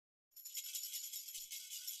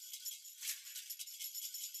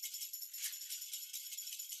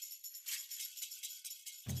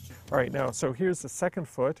All right, now, so here's the second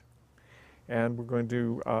foot, and we're going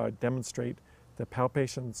to demonstrate the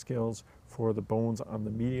palpation skills for the bones on the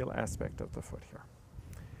medial aspect of the foot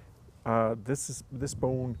here. This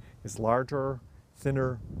bone is larger,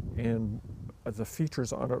 thinner, and the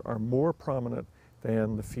features on it are more prominent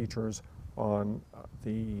than the features on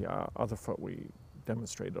the other foot we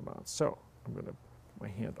demonstrated on. So I'm going to put my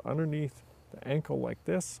hand underneath the ankle like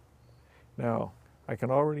this. Now I can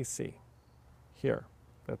already see here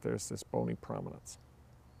that there's this bony prominence.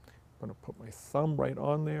 I'm going to put my thumb right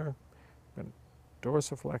on there. I'm going to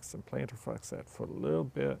dorsiflex and plantarflex that foot a little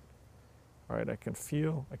bit. All right, I can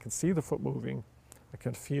see the foot moving. I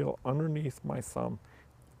can feel underneath my thumb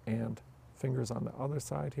and fingers on the other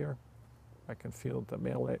side here. I can feel the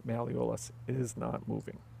malleolus is not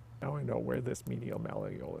moving. Now I know where this medial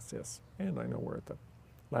malleolus is, and I know where the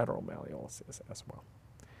lateral malleolus is as well.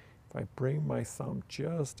 If I bring my thumb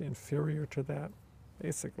just inferior to that,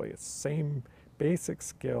 basically it's the same basic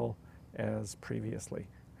skill as previously.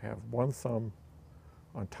 I have one thumb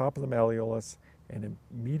on top of the malleolus, and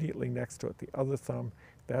immediately next to it, the other thumb,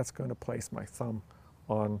 that's going to place my thumb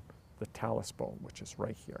on the talus bone, which is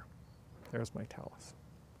right here. There's my talus.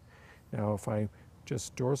 Now, if I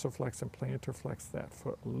just dorsiflex and plantarflex that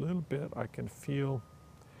foot a little bit, I can feel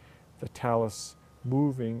the talus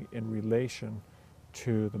moving in relation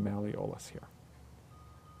to the malleolus here.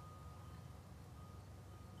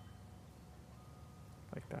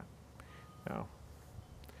 Like that. Now,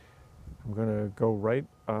 I'm going to go right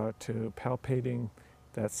to palpating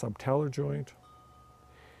that subtalar joint.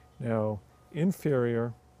 Now,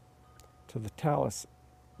 inferior to the talus,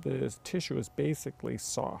 the tissue is basically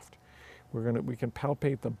soft. We can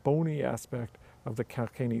palpate the bony aspect of the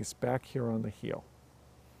calcaneus back here on the heel.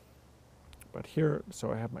 But here,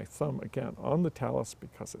 so I have my thumb again on the talus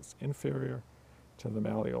because it's inferior to the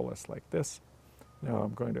malleolus like this. Now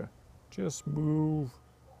I'm going to just move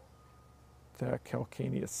that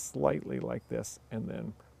calcaneus slightly like this, and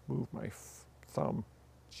then move my thumb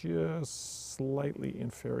just slightly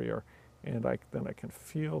inferior, and then I can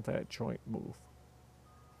feel that joint move,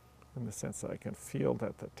 in the sense that I can feel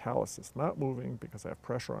that the talus is not moving because I have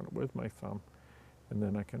pressure on it with my thumb, and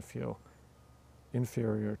then I can feel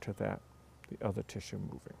inferior to that, the other tissue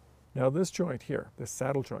moving. Now this joint here, this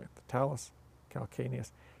saddle joint, the talus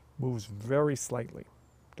calcaneus, moves very slightly.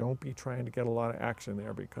 Don't be trying to get a lot of action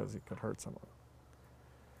there because it could hurt someone.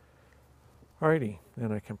 Alrighty,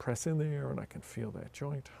 then I can press in there and I can feel that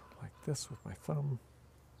joint like this with my thumb.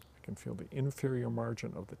 I can feel the inferior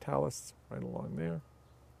margin of the talus right along there.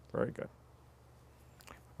 Very good.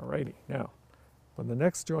 Alrighty, now, for the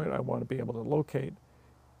next joint I want to be able to locate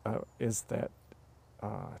is that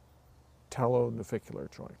talonavicular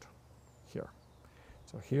joint here.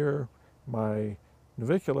 So here, my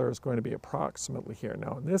navicular is going to be approximately here.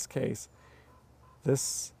 Now in this case,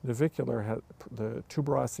 this navicular, the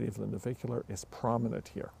tuberosity of the navicular is prominent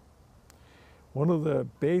here. One of the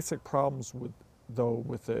basic problems with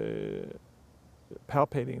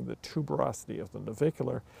palpating the tuberosity of the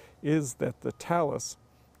navicular is that the talus,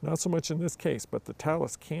 not so much in this case, but the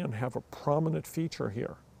talus can have a prominent feature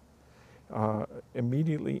here,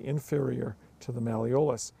 immediately inferior to the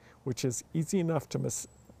malleolus, which is easy enough to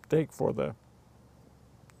mistake for the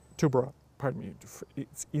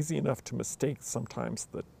it's easy enough to mistake sometimes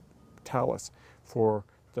the talus for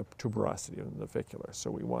the tuberosity of the navicular.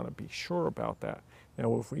 So we want to be sure about that.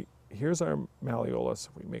 Now here's our malleolus.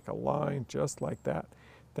 If we make a line just like that,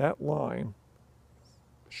 that line,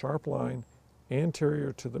 sharp line,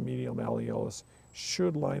 anterior to the medial malleolus,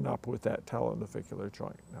 should line up with that talonavicular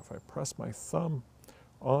joint. Now if I press my thumb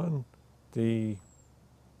on the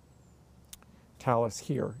talus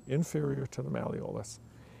here, inferior to the malleolus,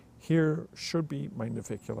 here should be my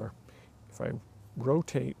navicular. If I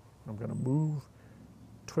rotate, I'm going to move,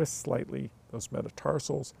 twist slightly those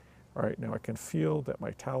metatarsals. All right, now I can feel that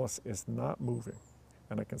my talus is not moving,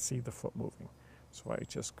 and I can see the foot moving. So I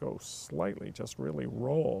just go slightly, just really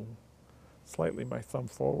roll slightly my thumb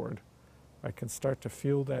forward. I can start to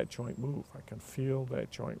feel that joint move. I can feel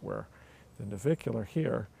that joint where the navicular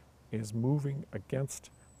here is moving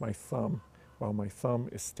against my thumb while my thumb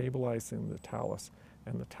is stabilizing the talus,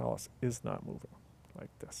 and the talus is not moving like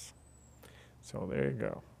this. So there you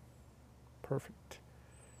go. Perfect.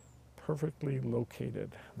 Perfectly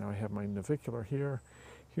located. Now I have my navicular here.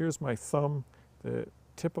 Here's my thumb. The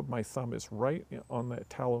tip of my thumb is right on that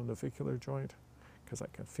talonavicular joint because I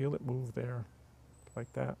can feel it move there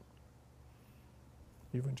like that.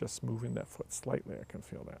 Even just moving that foot slightly, I can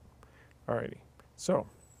feel that. Alrighty. So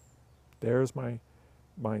there's my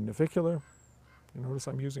navicular. You notice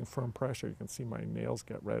I'm using firm pressure. You can see my nails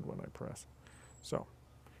get red when I press. So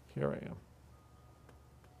here I am.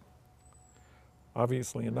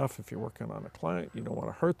 Obviously enough, if you're working on a client, you don't want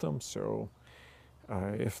to hurt them, so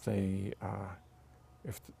if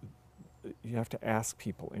you have to ask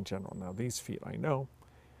people in general. Now these feet I know,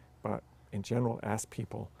 but in general ask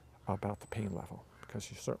people about the pain level,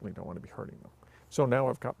 because you certainly don't want to be hurting them. So now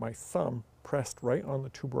I've got my thumb pressed right on the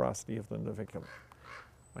tuberosity of the navicular.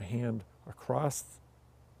 My hand across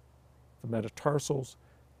the metatarsals.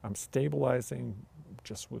 I'm stabilizing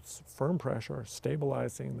just with firm pressure,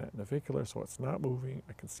 stabilizing that navicular so it's not moving.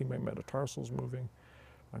 I can see my metatarsals moving.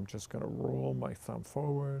 I'm just going to roll my thumb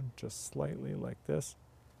forward just slightly like this.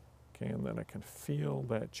 Okay, and then I can feel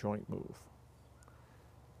that joint move.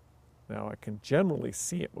 Now I can generally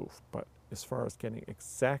see it move, but as far as getting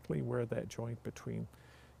exactly where that joint between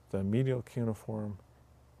the medial cuneiform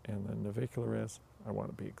and the navicular is, I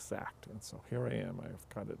want to be exact. And so here I am, I've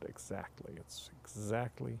got it exactly. It's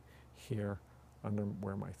exactly here under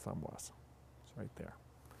where my thumb was. It's right there.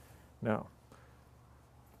 Now,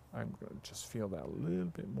 I'm going to just feel that a little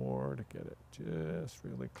bit more to get it just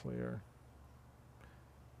really clear.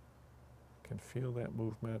 Can feel that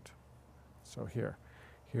movement. So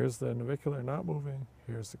here's the navicular not moving,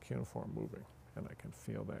 here's the cuneiform moving, and I can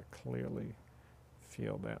feel that clearly,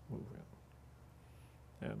 feel that movement.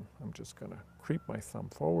 And I'm just going to creep my thumb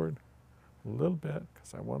forward a little bit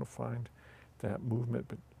because I want to find that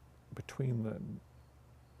movement between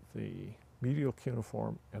the medial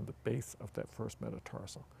cuneiform and the base of that first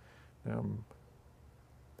metatarsal. Now I'm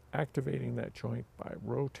activating that joint by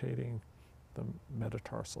rotating the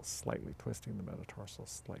metatarsal slightly, twisting the metatarsal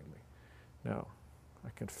slightly. Now I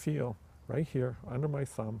can feel right here under my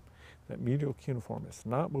thumb that medial cuneiform is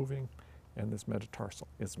not moving and this metatarsal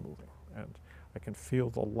is moving. And I can feel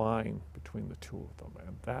the line between the two of them,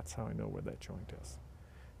 and that's how I know where that joint is,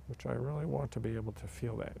 which I really want to be able to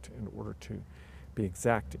feel that in order to be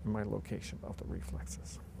exact in my location of the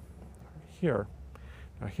reflexes. Here,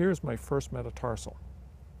 now here's my first metatarsal.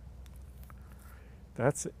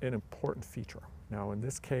 That's an important feature. Now in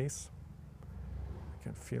this case, I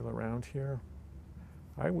can feel around here.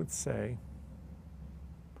 I would say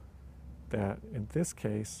that in this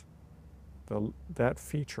case, that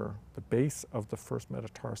feature, the base of the first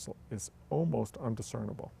metatarsal, is almost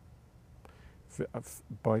undiscernible,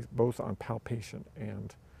 both on palpation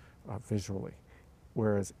and visually.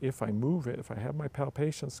 Whereas if I move it, if I have my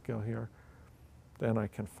palpation skill here, then I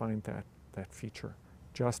can find that feature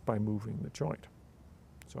just by moving the joint.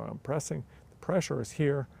 So I'm pressing, the pressure is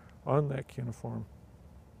here on that cuneiform,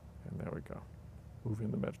 and there we go.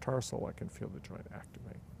 Moving the metatarsal, I can feel the joint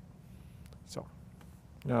activate. So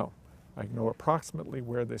now I know approximately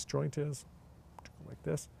where this joint is, like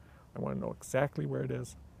this. I want to know exactly where it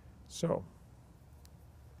is. So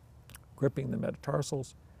gripping the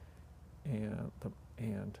metatarsals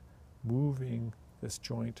and moving this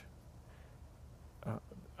joint,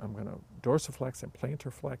 I'm going to dorsiflex and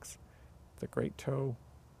plantar flex the great toe,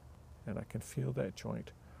 and I can feel that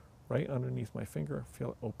joint right underneath my finger,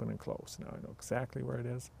 feel it open and close. Now I know exactly where it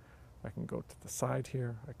is. I can go to the side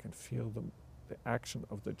here. I can feel the action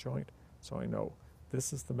of the joint. So I know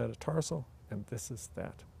this is the metatarsal and this is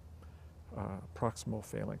that proximal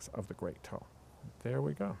phalanx of the great toe. There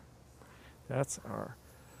we go. That's our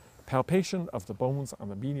palpation of the bones on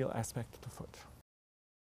the medial aspect of the foot.